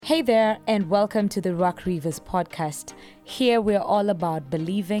Hey there, and welcome to the Ruach Rivers podcast. Here we're all about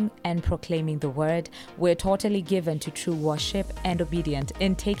believing and proclaiming the word. We're totally given to true worship and obedient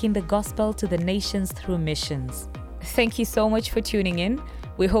in taking the gospel to the nations through missions. Thank you so much for tuning in.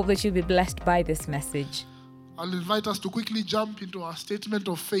 We hope that you'll be blessed by this message. I'll invite us to quickly jump into our statement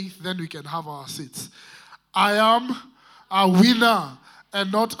of faith, then we can have our seats. I am a winner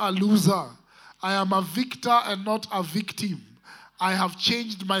and not a loser. I am a victor and not a victim. I have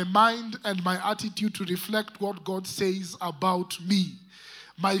changed my mind and my attitude to reflect what God says about me.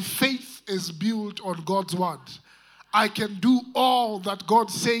 My faith is built on God's word. I can do all that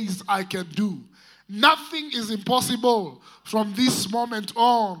God says I can do. Nothing is impossible from this moment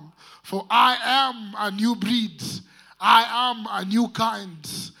on, for I am a new breed. I am a new kind.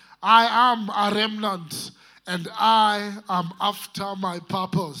 I am a remnant, and I am after my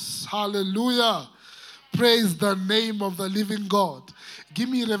purpose. Hallelujah. Praise the name of the living God. Give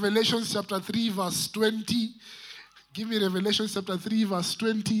me Revelation chapter 3 verse 20. Give me Revelation chapter 3 verse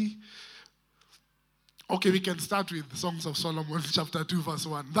 20. Okay, we can start with Songs of Solomon chapter 2 verse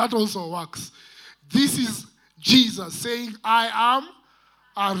 1. That also works. This is Jesus saying, I am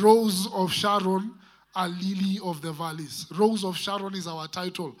a rose of Sharon, a lily of the valleys. Rose of Sharon is our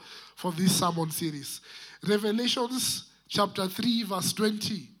title for this sermon series. Revelations chapter 3 verse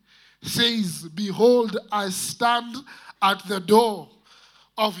 20 says, behold, I stand at the door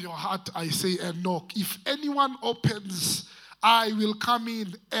of your heart, I say, and knock. If anyone opens, I will come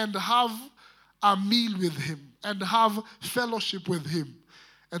in and have a meal with him, and have fellowship with him,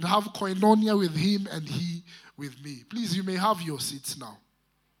 and have koinonia with him, and he with me. Please, you may have your seats now.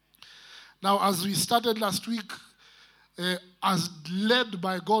 Now, as we started last week, as led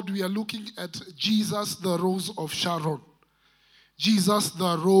by God, we are looking at Jesus, the rose of Sharon. Jesus,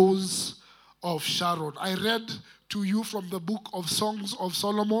 the rose of Sharon. I read to you from the book of Songs of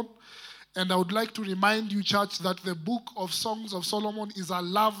Solomon, and I would like to remind you, church, that the book of Songs of Solomon is a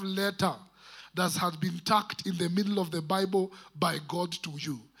love letter that has been tucked in the middle of the Bible by God to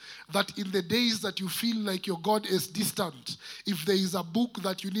you. That in the days that you feel like your God is distant, if there is a book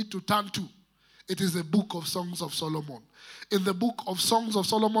that you need to turn to, it is the book of Songs of Solomon. In the book of Songs of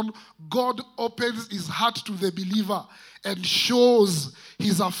Solomon, God opens his heart to the believer and shows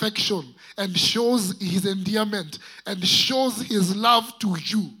his affection and shows his endearment and shows his love to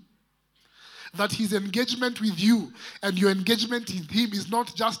you. That his engagement with you and your engagement in him is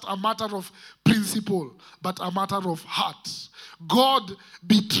not just a matter of principle, but a matter of heart. God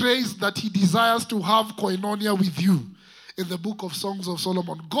betrays that he desires to have koinonia with you in the book of Songs of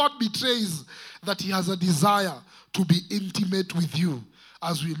Solomon. God betrays that he has a desire to be intimate with you,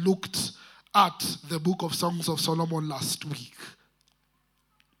 as we looked at the book of Songs of Solomon last week.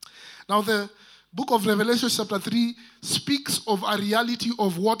 Now, the book of Revelation chapter 3 speaks of a reality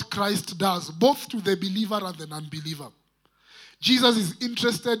of what Christ does, both to the believer and the non-believer. Jesus is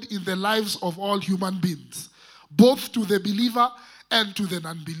interested in the lives of all human beings, both to the believer and to the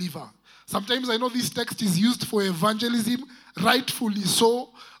non-believer. Sometimes I know this text is used for evangelism, rightfully so,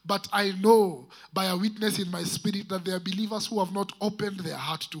 but I know by a witness in my spirit that there are believers who have not opened their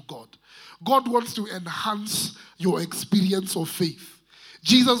heart to God. God wants to enhance your experience of faith.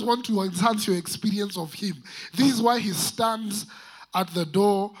 Jesus wants to enhance your experience of him. This is why he stands at the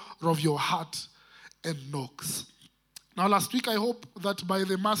door of your heart and knocks. Now, last week, I hope that by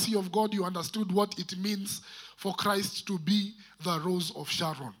the mercy of God, you understood what it means for Christ to be the rose of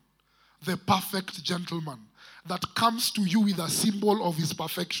Sharon, the perfect gentleman that comes to you with a symbol of his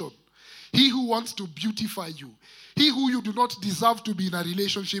perfection. He who wants to beautify you. He who you do not deserve to be in a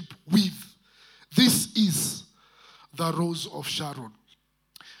relationship with. This is the rose of Sharon.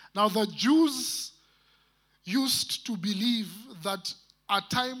 Now, the Jews used to believe that a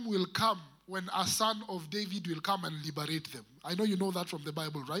time will come when a son of David will come and liberate them. I know you know that from the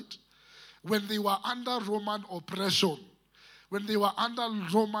Bible, right? When they were under Roman oppression, when they were under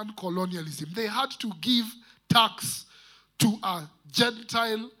Roman colonialism, they had to give tax to a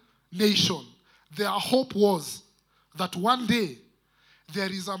Gentile nation. Their hope was that one day there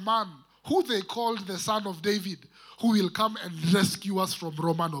is a man who they called the son of David who will come and rescue us from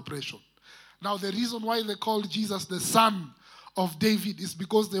Roman oppression. Now, the reason why they called Jesus the son of David is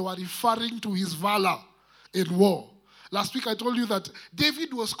because they were referring to his valor in war. Last week I told you that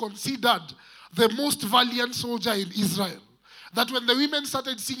David was considered the most valiant soldier in Israel. That when the women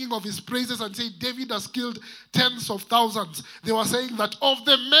started singing of his praises and saying, David has killed tens of thousands, they were saying that of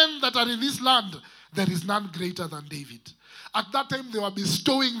the men that are in this land, there is none greater than David. At that time, they were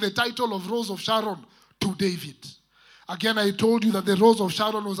bestowing the title of Rose of Sharon to David. Again, I told you that the rose of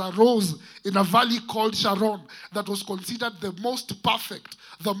Sharon was a rose in a valley called Sharon that was considered the most perfect,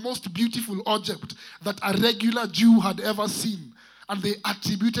 the most beautiful object that a regular Jew had ever seen. And they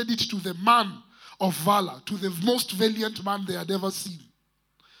attributed it to the man of valor, to the most valiant man they had ever seen.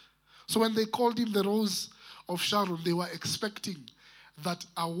 So when they called him the rose of Sharon, they were expecting that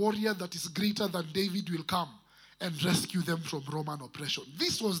a warrior that is greater than David will come and rescue them from Roman oppression.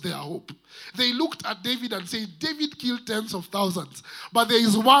 This was their hope. They looked at David and said, David killed tens of thousands, but there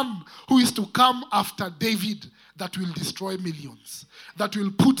is one who is to come after David that will destroy millions, that will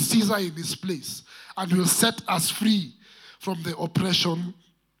put Caesar in his place and will set us free from the oppression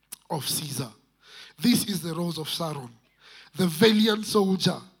of Caesar. This is the rose of Sharon, the valiant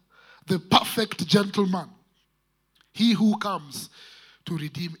soldier, the perfect gentleman, he who comes to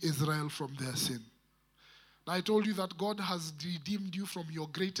redeem Israel from their sin. Now, I told you that God has redeemed you from your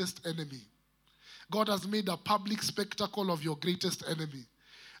greatest enemy. God has made a public spectacle of your greatest enemy.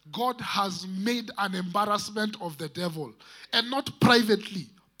 God has made an embarrassment of the devil, and not privately,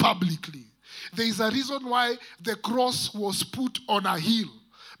 publicly. There is a reason why the cross was put on a hill,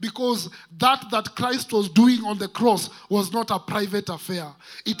 because that Christ was doing on the cross was not a private affair.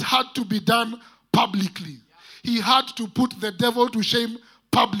 It had to be done publicly. He had to put the devil to shame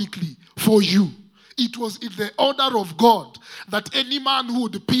publicly for you. It was in the order of God that any man who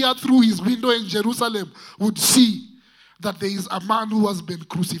would peer through his window in Jerusalem would see that there is a man who has been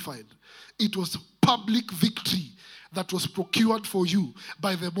crucified. It was public victory that was procured for you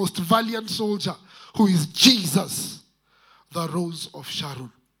by the most valiant soldier, who is Jesus, the rose of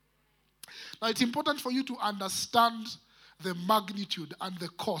Sharon. Now, it's important for you to understand the magnitude and the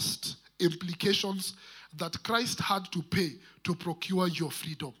cost implications that Christ had to pay to procure your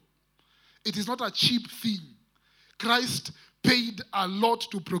freedom. It is not a cheap thing. Christ paid a lot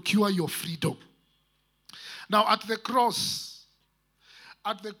to procure your freedom. Now, at the cross,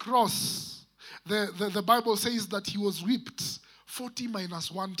 the Bible says that he was whipped 40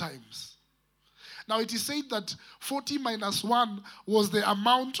 minus 1 times. Now, it is said that 40 minus 1 was the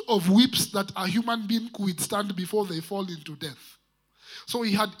amount of whips that a human being could withstand before they fall into death. So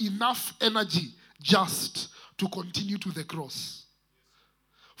he had enough energy just to continue to the cross.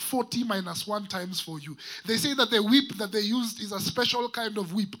 40 minus 1 times for you. They say that the whip that they used is a special kind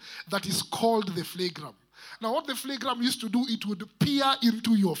of whip that is called the phlegram. Now, what the phlegram used to do, it would peer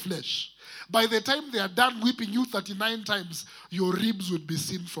into your flesh. By the time they are done whipping you 39 times, your ribs would be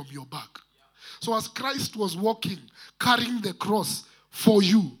seen from your back. So as Christ was walking, carrying the cross for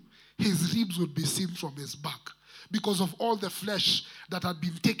you, his ribs would be seen from his back because of all the flesh that had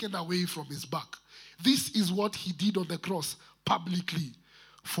been taken away from his back. This is what he did on the cross publicly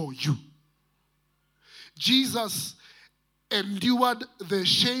for you. Jesus endured the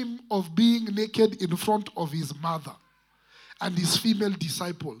shame of being naked in front of his mother and his female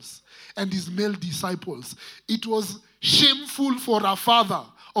disciples and his male disciples. It was shameful for a father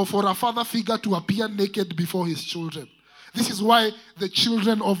or for a father figure to appear naked before his children. This is why the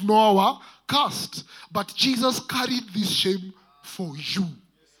children of Noah were cursed. But Jesus carried this shame for you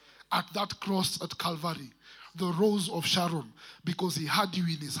at that cross at Calvary, the rose of Sharon, because he had you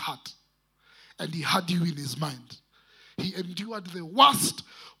in his heart and he had you in his mind. He endured the worst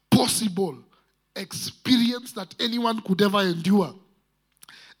possible experience that anyone could ever endure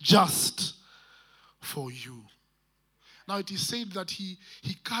just for you. Now, it is said that he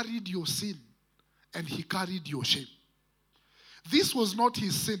carried your sin and he carried your shame. This was not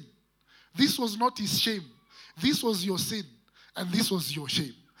his sin. This was not his shame. This was your sin and this was your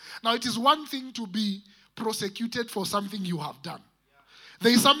shame. Now, it is one thing to be prosecuted for something you have done.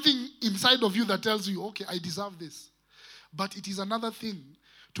 There is something inside of you that tells you, okay, I deserve this. But it is another thing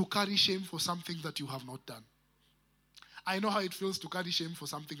to carry shame for something that you have not done. I know how it feels to carry shame for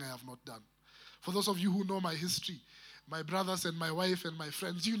something I have not done. For those of you who know my history, my brothers and my wife and my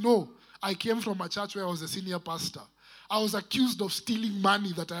friends, you know I came from a church where I was a senior pastor. I was accused of stealing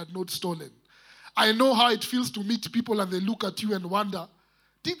money that I had not stolen. I know how it feels to meet people and they look at you and wonder,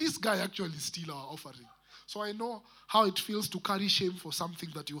 did this guy actually steal our offering? So I know how it feels to carry shame for something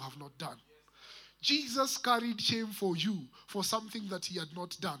that you have not done. Jesus carried shame for you for something that he had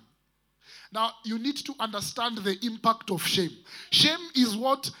not done. Now, you need to understand the impact of shame. Shame is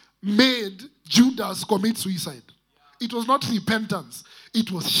what made Judas commit suicide. It was not repentance.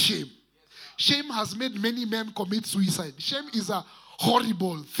 It was shame. Shame has made many men commit suicide. Shame is a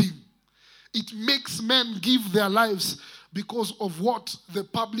horrible thing. It makes men give their lives because of what the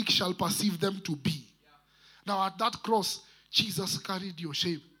public shall perceive them to be. Now, at that cross, Jesus carried your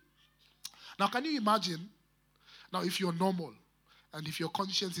shame. Now, can you imagine, now if you're normal and if your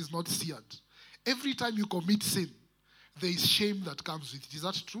conscience is not seared, every time you commit sin, there is shame that comes with it. Is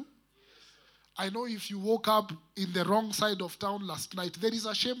that true? I know if you woke up in the wrong side of town last night, there is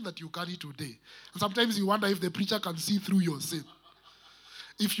a shame that you carry today. And sometimes you wonder if the preacher can see through your sin.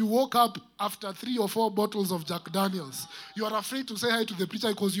 If you woke up after 3 or 4 bottles of Jack Daniels, you are afraid to say hi to the preacher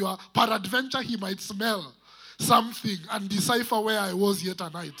because you are, peradventure, he might smell something and decipher where I was yet a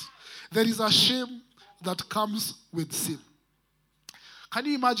night. There is a shame that comes with sin. Can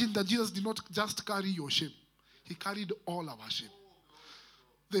you imagine that Jesus did not just carry your shame? He carried all our shame.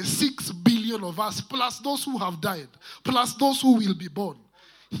 The 6 billion of us, plus those who have died, plus those who will be born.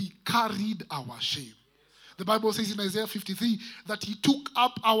 He carried our shame. The Bible says in Isaiah 53 that he took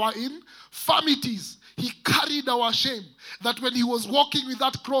up our infirmities. He carried our shame. That when he was walking with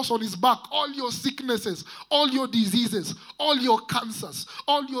that cross on his back, all your sicknesses, all your diseases, all your cancers,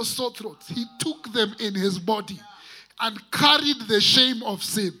 all your sore throats, he took them in his body and carried the shame of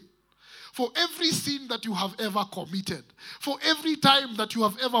sin. For every sin that you have ever committed, for every time that you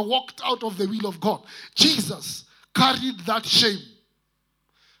have ever walked out of the will of God, Jesus carried that shame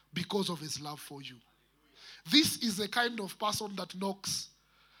because of his love for you. This is the kind of person that knocks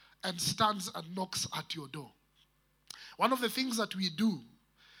and stands and knocks at your door. One of the things that we do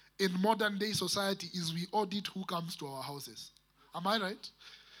in modern day society is we audit who comes to our houses. Am I right?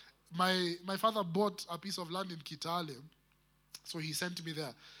 My father bought a piece of land in Kitale, so he sent me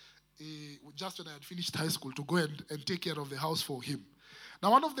there just when I had finished high school to go and take care of the house for him.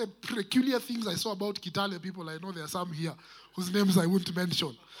 Now, one of the peculiar things I saw about Kitale people, I know there are some here whose names I won't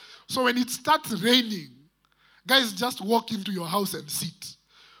mention. So when it starts raining, guys just walk into your house and sit.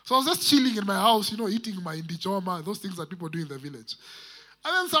 So I was just chilling in my house, eating my indichoma, those things that people do in the village.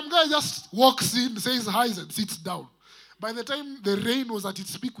 And then some guy just walks in, says hi, and sits down. By the time the rain was at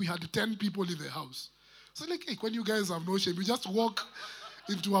its peak, we had 10 people in the house. So like, hey, when you guys have no shame, you just walk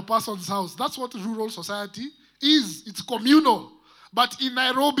into a person's house. That's what rural society is. It's communal. But in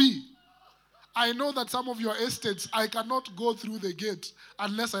Nairobi, I know that some of your estates, I cannot go through the gate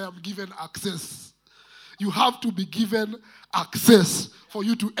unless I am given access. You have to be given access for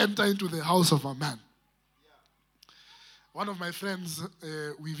you to enter into the house of a man. One of my friends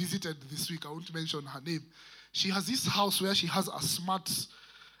we visited this week, I won't mention her name. She has this house where she has a smart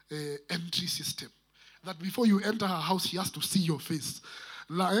entry system. That before you enter her house, she has to see your face.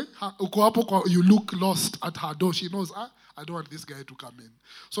 Like, you look lost at her door. She knows, I don't want this guy to come in.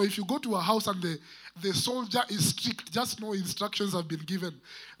 So if you go to a house and the soldier is strict, just know instructions have been given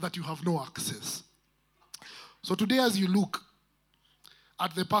that you have no access. So today as you look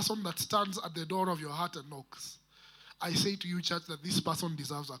at the person that stands at the door of your heart and knocks, I say to you, church, that this person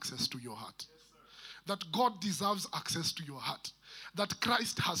deserves access to your heart. That God deserves access to your heart. That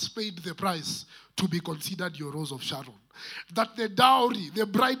Christ has paid the price to be considered your Rose of Sharon. That the dowry, the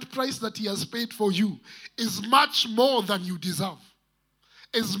bright price that he has paid for you is much more than you deserve.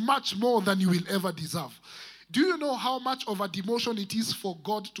 Is much more than you will ever deserve. Do you know how much of a demotion it is for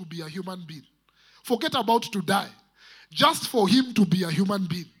God to be a human being? Forget about to die. Just for him to be a human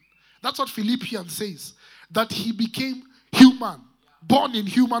being. That's what Philippians says. That he became human, born in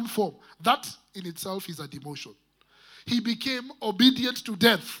human form. That in itself is a demotion. He became obedient to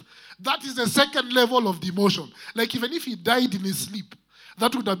death. That is the second level of demotion. Like even if he died in his sleep,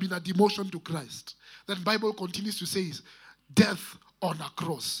 that would have been a demotion to Christ. Then the Bible continues to say, death on a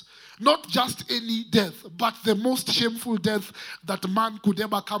cross. Not just any death, but the most shameful death that man could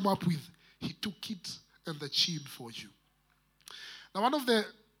ever come up with. He took it on the chin for you. Now, one of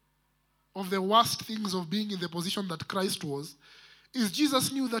the worst things of being in the position that Christ was is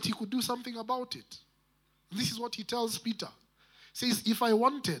Jesus knew that he could do something about it. This is what he tells Peter. He says, if I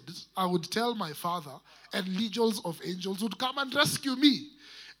wanted, I would tell my Father, and legions of angels would come and rescue me.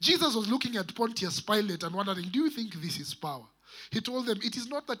 Jesus was looking at Pontius Pilate and wondering, do you think this is power? He told them, it is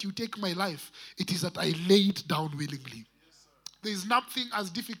not that you take my life, it is that I lay it down willingly. There is nothing as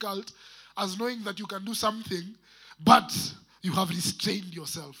difficult as knowing that you can do something, but you have restrained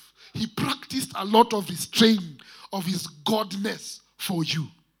yourself. He practiced a lot of restraint of his godness for you.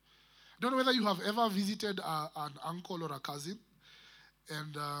 I don't know whether you have ever visited an uncle or a cousin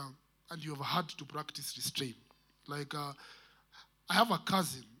and you have had to practice restraint. Like, I have a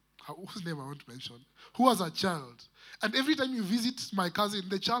cousin, whose name I won't mention, who was a child. And every time you visit my cousin,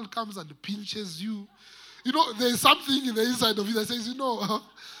 the child comes and pinches you. There's something in the inside of you that says,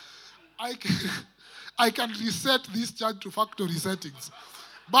 I can reset this child to factory settings.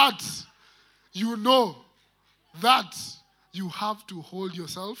 But you know that you have to hold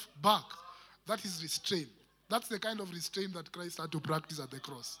yourself back. That is restraint. That's the kind of restraint that Christ had to practice at the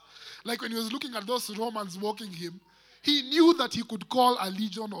cross. Like when he was looking at those Romans mocking him, he knew that he could call a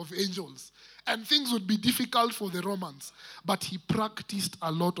legion of angels And things would be difficult for the Romans. But he practiced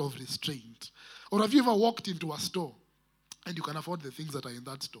a lot of restraint. Or have you ever walked into a store and you can afford the things that are in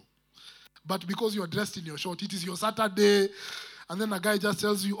that store? But because you are dressed in your short, it is your Saturday, and then a guy just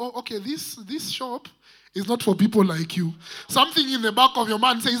tells you, oh, okay, this shop is not for people like you. Something in the back of your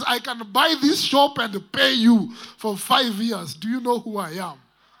mind says, I can buy this shop and pay you for 5 years. Do you know who I am?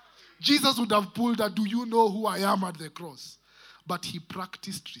 Jesus would have pulled that, do you know who I am at the cross? But he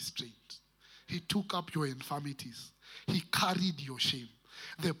practiced restraint. He took up your infirmities. He carried your shame.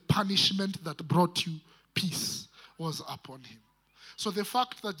 The punishment that brought you peace was upon him. So the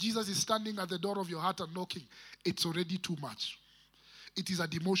fact that Jesus is standing at the door of your heart and knocking, it's already too much. It is a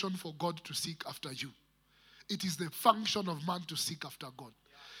demotion for God to seek after you. It is the function of man to seek after God.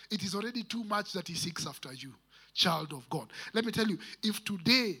 It is already too much that he seeks after you, child of God. Let me tell you, if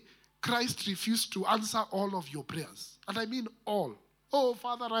today Christ refused to answer all of your prayers, and I mean all. Oh,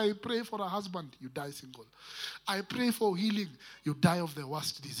 Father, I pray for a husband, you die single. I pray for healing, you die of the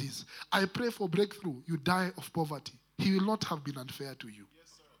worst disease. I pray for breakthrough, you die of poverty. He will not have been unfair to you. Yes,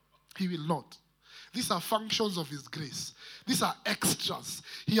 sir. He will not. These are functions of his grace. These are extras.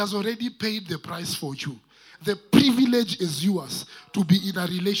 He has already paid the price for you. The privilege is yours to be in a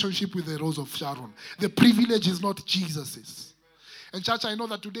relationship with the Rose of Sharon. The privilege is not Jesus's. And church, I know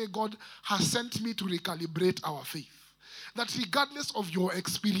that today God has sent me to recalibrate our faith. That regardless of your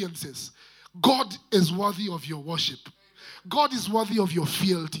experiences, God is worthy of your worship. God is worthy of your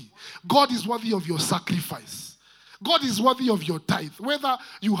fealty. God is worthy of your sacrifice. God is worthy of your tithe. Whether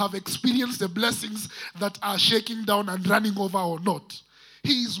you have experienced the blessings that are shaking down and running over or not,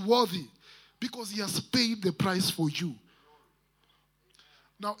 he is worthy because he has paid the price for you.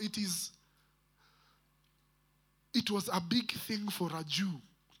 Now it was a big thing for a Jew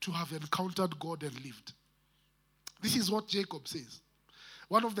to have encountered God and lived. This is what Jacob says.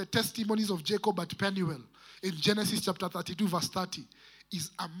 One of the testimonies of Jacob at Peniel in Genesis chapter 32 verse 30 is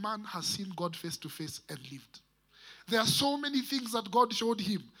a man has seen God face to face and lived. There are so many things that God showed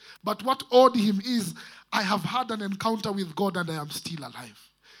him. But what awed him is, I have had an encounter with God and I am still alive.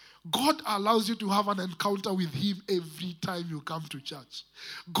 God allows you to have an encounter with him every time you come to church.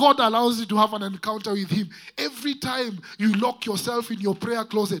 God allows you to have an encounter with him every time you lock yourself in your prayer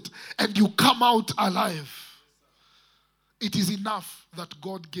closet and you come out alive. It is enough that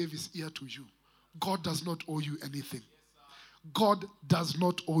God gave his ear to you. God does not owe you anything. God does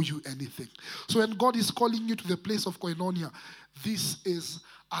not owe you anything. So when God is calling you to the place of koinonia, this is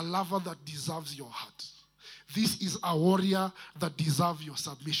a lover that deserves your heart. This is a warrior that deserves your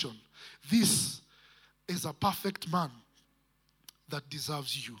submission. This is a perfect man that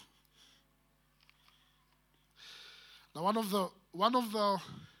deserves you. Now one of the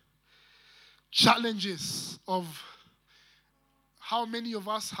challenges of how many of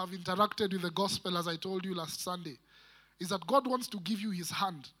us have interacted with the gospel, as I told you last Sunday, is that God wants to give you his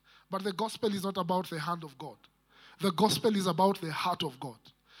hand. But the gospel is not about the hand of God. The gospel is about the heart of God.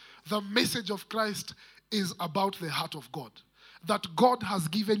 The message of Christ is about the heart of God. That God has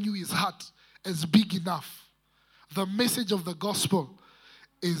given you his heart is big enough. The message of the gospel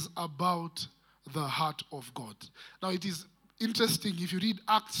is about the heart of God. Now it is interesting if you read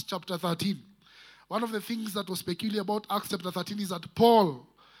Acts chapter 13. One of the things that was peculiar about Acts chapter 13 is that Paul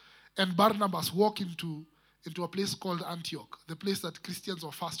and Barnabas walk into a place called Antioch, the place that Christians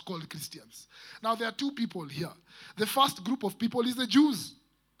were first called Christians. Now there are two people here. The first group of people is the Jews.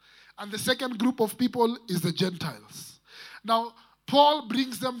 And the second group of people is the Gentiles. Now, Paul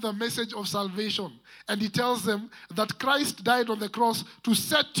brings them the message of salvation. And he tells them that Christ died on the cross to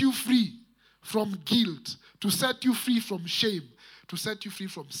set you free from guilt, to set you free from shame, to set you free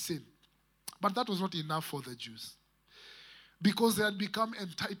from sin. But that was not enough for the Jews. Because they had become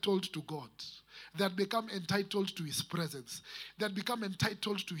entitled to God. They had become entitled to his presence. They had become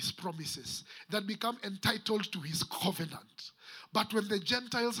entitled to his promises. They had become entitled to his covenant. But when the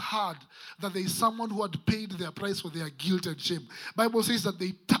Gentiles heard that there is someone who had paid their price for their guilt and shame, the Bible says that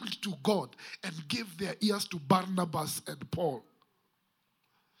they turned to God and gave their ears to Barnabas and Paul.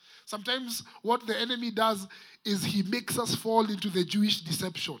 Sometimes what the enemy does is he makes us fall into the Jewish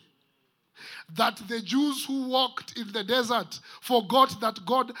deception. That the Jews who walked in the desert forgot that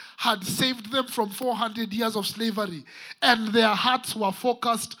God had saved them from 400 years of slavery, and their hearts were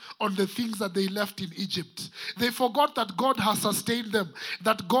focused on the things that they left in Egypt. They forgot that God has sustained them,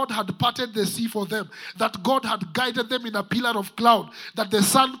 that God had parted the sea for them, that God had guided them in a pillar of cloud, that the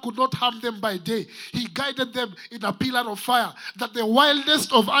sun could not harm them by day. He guided them in a pillar of fire, that the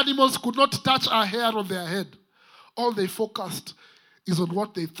wildest of animals could not touch a hair on their head. All they focused is on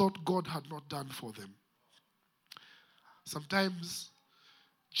what they thought God had not done for them. Sometimes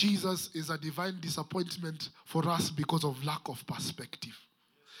Jesus is a divine disappointment for us because of lack of perspective.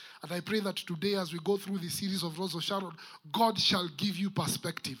 And I pray that today, as we go through the series of Rose of Sharon, God shall give you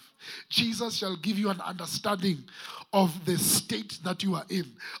perspective. Jesus shall give you an understanding of the state that you are in,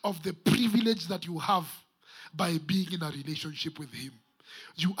 of the privilege that you have by being in a relationship with Him.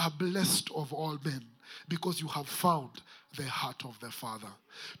 You are blessed of all men because you have found the heart of the Father.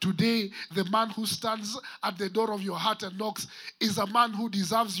 Today, the man who stands at the door of your heart and knocks is a man who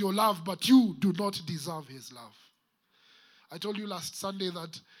deserves your love, but you do not deserve his love. I told you last Sunday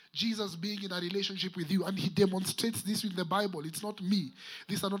that Jesus being in a relationship with you, and He demonstrates this in the Bible. It's not me.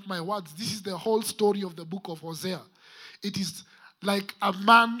 These are not my words. This is the whole story of the book of Hosea. It is like a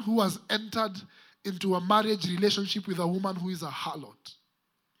man who has entered into a marriage relationship with a woman who is a harlot.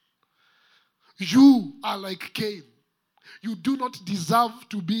 You are like Cain. You do not deserve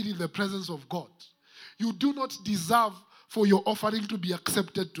to be in the presence of God. You do not deserve for your offering to be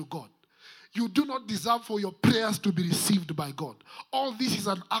accepted to God. You do not deserve for your prayers to be received by God. All this is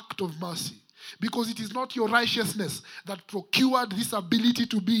an act of mercy, because it is not your righteousness that procured this ability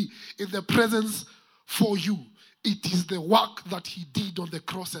to be in the presence for you. It is the work that He did on the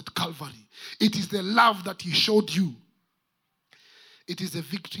cross at Calvary. It is the love that He showed you. It is the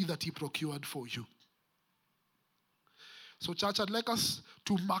victory that He procured for you. So church, I'd like us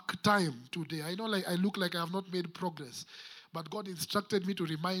to mark time today. I know I look like I have not made progress, but God instructed me to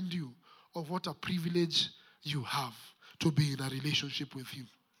remind you of what a privilege you have to be in a relationship with Him.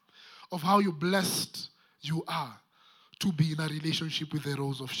 Of how you blessed you are to be in a relationship with the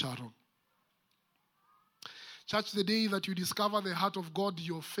Rose of Sharon. Church, the day that you discover the heart of God,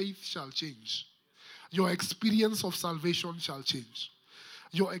 your faith shall change. Your experience of salvation shall change.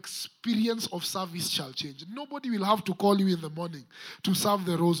 Your experience of service shall change. Nobody will have to call you in the morning to serve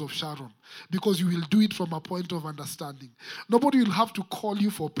the Rose of Sharon, because you will do it from a point of understanding. Nobody will have to call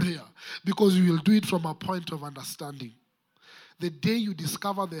you for prayer, because you will do it from a point of understanding. The day you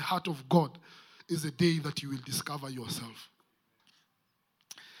discover the heart of God is the day that you will discover yourself.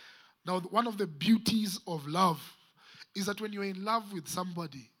 Now, one of the beauties of love is that when you're in love with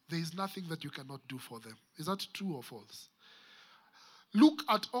somebody, there is nothing that you cannot do for them. Is that true or false? Look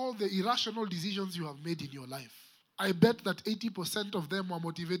at all the irrational decisions you have made in your life. I bet that 80% of them were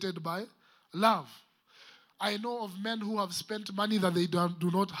motivated by love. I know of men who have spent money that they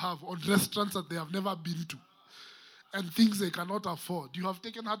do not have on restaurants that they have never been to and things they cannot afford. You have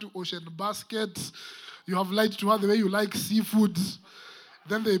taken her to Ocean Baskets. You have lied to her the way you like seafood.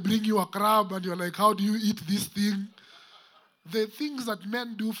 Then they bring you a crab and you're like, how do you eat this thing? The things that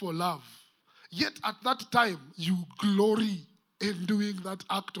men do for love. Yet at that time, you glory in doing that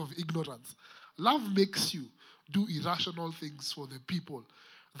act of ignorance. Love makes you do irrational things for the people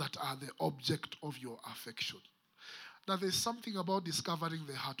that are the object of your affection. Now, there's something about discovering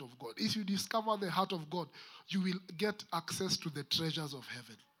the heart of God. If you discover the heart of God, you will get access to the treasures of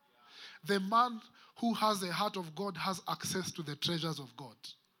heaven. The man who has the heart of God has access to the treasures of God.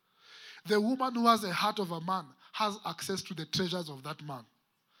 The woman who has the heart of a man has access to the treasures of that man.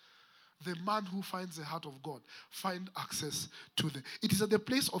 The man who finds the heart of God finds access to the... It is at the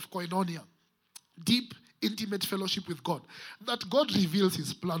place of koinonia, deep, intimate fellowship with God, that God reveals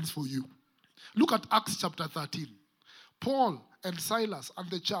His plans for you. Look at Acts chapter 13. Paul and Silas and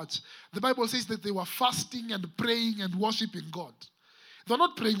the church, the Bible says that they were fasting and praying and worshiping God. They're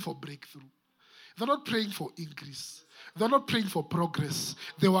not praying for breakthrough. They're not praying for increase. They're not praying for progress.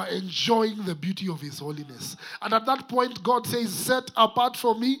 They were enjoying the beauty of His holiness. And at that point, God says, set apart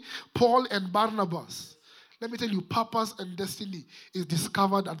from me Paul and Barnabas. Let me tell you, purpose and destiny is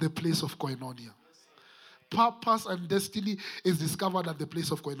discovered at the place of koinonia. Purpose and destiny is discovered at the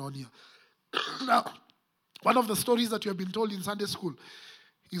place of koinonia. Now, one of the stories that you have been told in Sunday school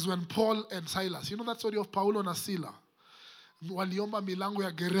is when Paul and Silas, you know that story of Paulo na Sila? Waliomba milango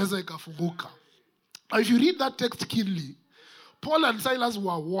ya gereza ikafunguka. If you read that text keenly, Paul and Silas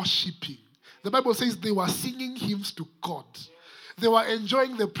were worshiping. The Bible says they were singing hymns to God. They were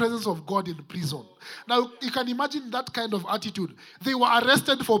enjoying the presence of God in prison. Now, you can imagine that kind of attitude. They were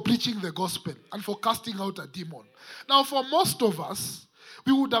arrested for preaching the gospel and for casting out a demon. Now, for most of us,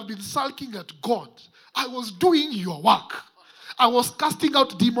 we would have been sulking at God. I was doing your work. I was casting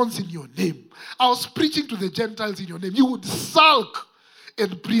out demons in your name. I was preaching to the Gentiles in your name. You would sulk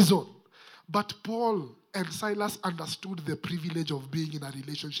in prison. But Paul and Silas understood the privilege of being in a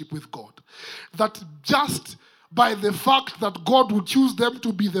relationship with God. That just by the fact that God would choose them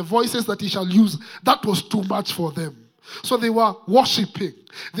to be the voices that He shall use, that was too much for them. So they were worshiping.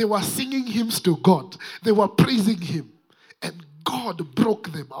 They were singing hymns to God. They were praising Him. And God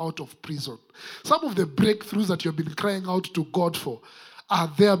broke them out of prison. Some of the breakthroughs that you've been crying out to God for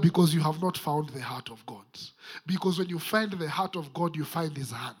are there because you have not found the heart of God. Because when you find the heart of God, you find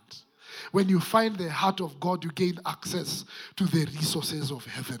his hand. When you find the heart of God, you gain access to the resources of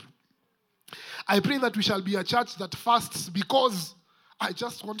heaven. I pray that we shall be a church that fasts because I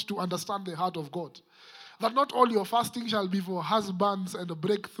just want to understand the heart of God. That not all your fasting shall be for husbands and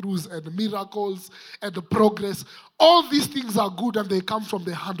breakthroughs and miracles and progress. All these things are good and they come from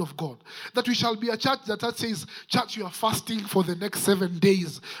the hand of God. That we shall be a church that says, church, you are fasting for the next 7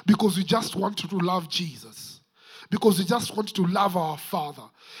 days because we just want to love Jesus. Because we just want to love our Father.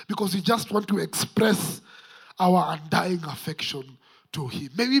 Because we just want to express our undying affection to him.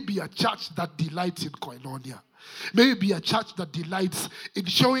 May we be a church that delights in koinonia. May we be a church that delights in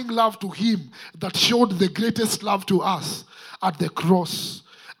showing love to him that showed the greatest love to us at the cross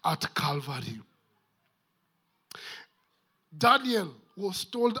at Calvary. Daniel was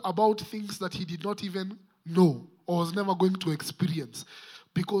told about things that he did not even know or was never going to experience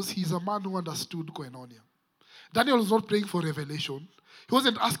because he's a man who understood koinonia. Daniel was not praying for revelation. He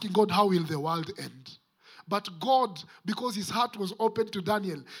wasn't asking God, how will the world end? But God, because his heart was open to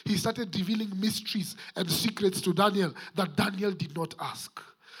Daniel, he started revealing mysteries and secrets to Daniel that Daniel did not ask.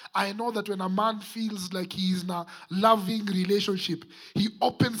 I know that when a man feels like he is in a loving relationship, he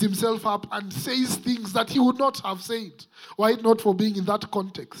opens himself up and says things that he would not have said. Why not for being in that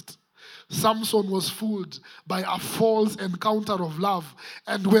context? Samson was fooled by a false encounter of love.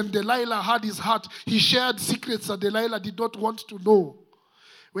 And when Delilah had his heart, he shared secrets that Delilah did not want to know.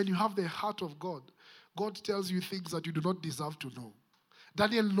 When you have the heart of God, God tells you things that you do not deserve to know.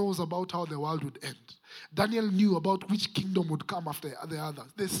 Daniel knows about how the world would end. Daniel knew about which kingdom would come after the others.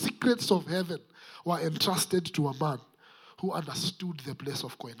 The secrets of heaven were entrusted to a man who understood the place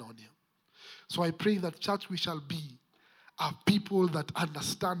of koinonia. So I pray that, church, we shall be a people that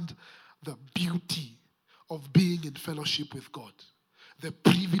understand the beauty of being in fellowship with God, the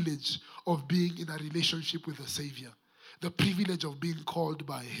privilege of being in a relationship with the Savior, the privilege of being called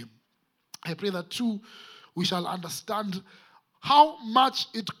by him. I pray that too, we shall understand how much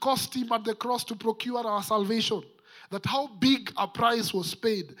it cost him at the cross to procure our salvation. That how big a price was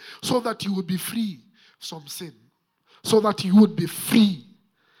paid so that you would be free from sin. So that you would be free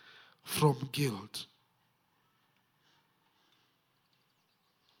from guilt.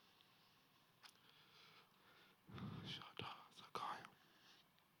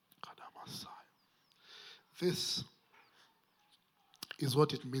 This is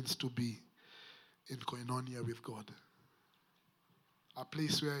what it means to be in koinonia with God. A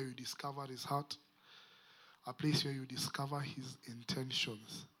place where you discover his heart. A place where you discover his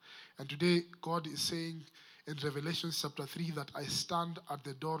intentions. And today, God is saying in Revelation chapter 3 that I stand at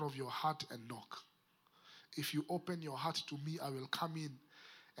the door of your heart and knock. If you open your heart to me, I will come in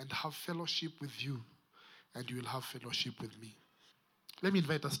and have fellowship with you. And you will have fellowship with me. Let me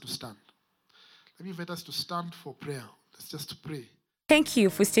invite us to stand. Let me invite us to stand for prayer. Let's just pray. Thank you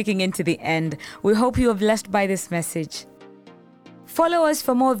for sticking in to the end. We hope you are blessed by this message. Follow us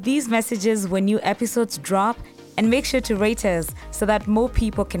for more of these messages when new episodes drop, and make sure to rate us so that more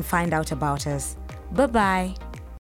people can find out about us. Bye-bye.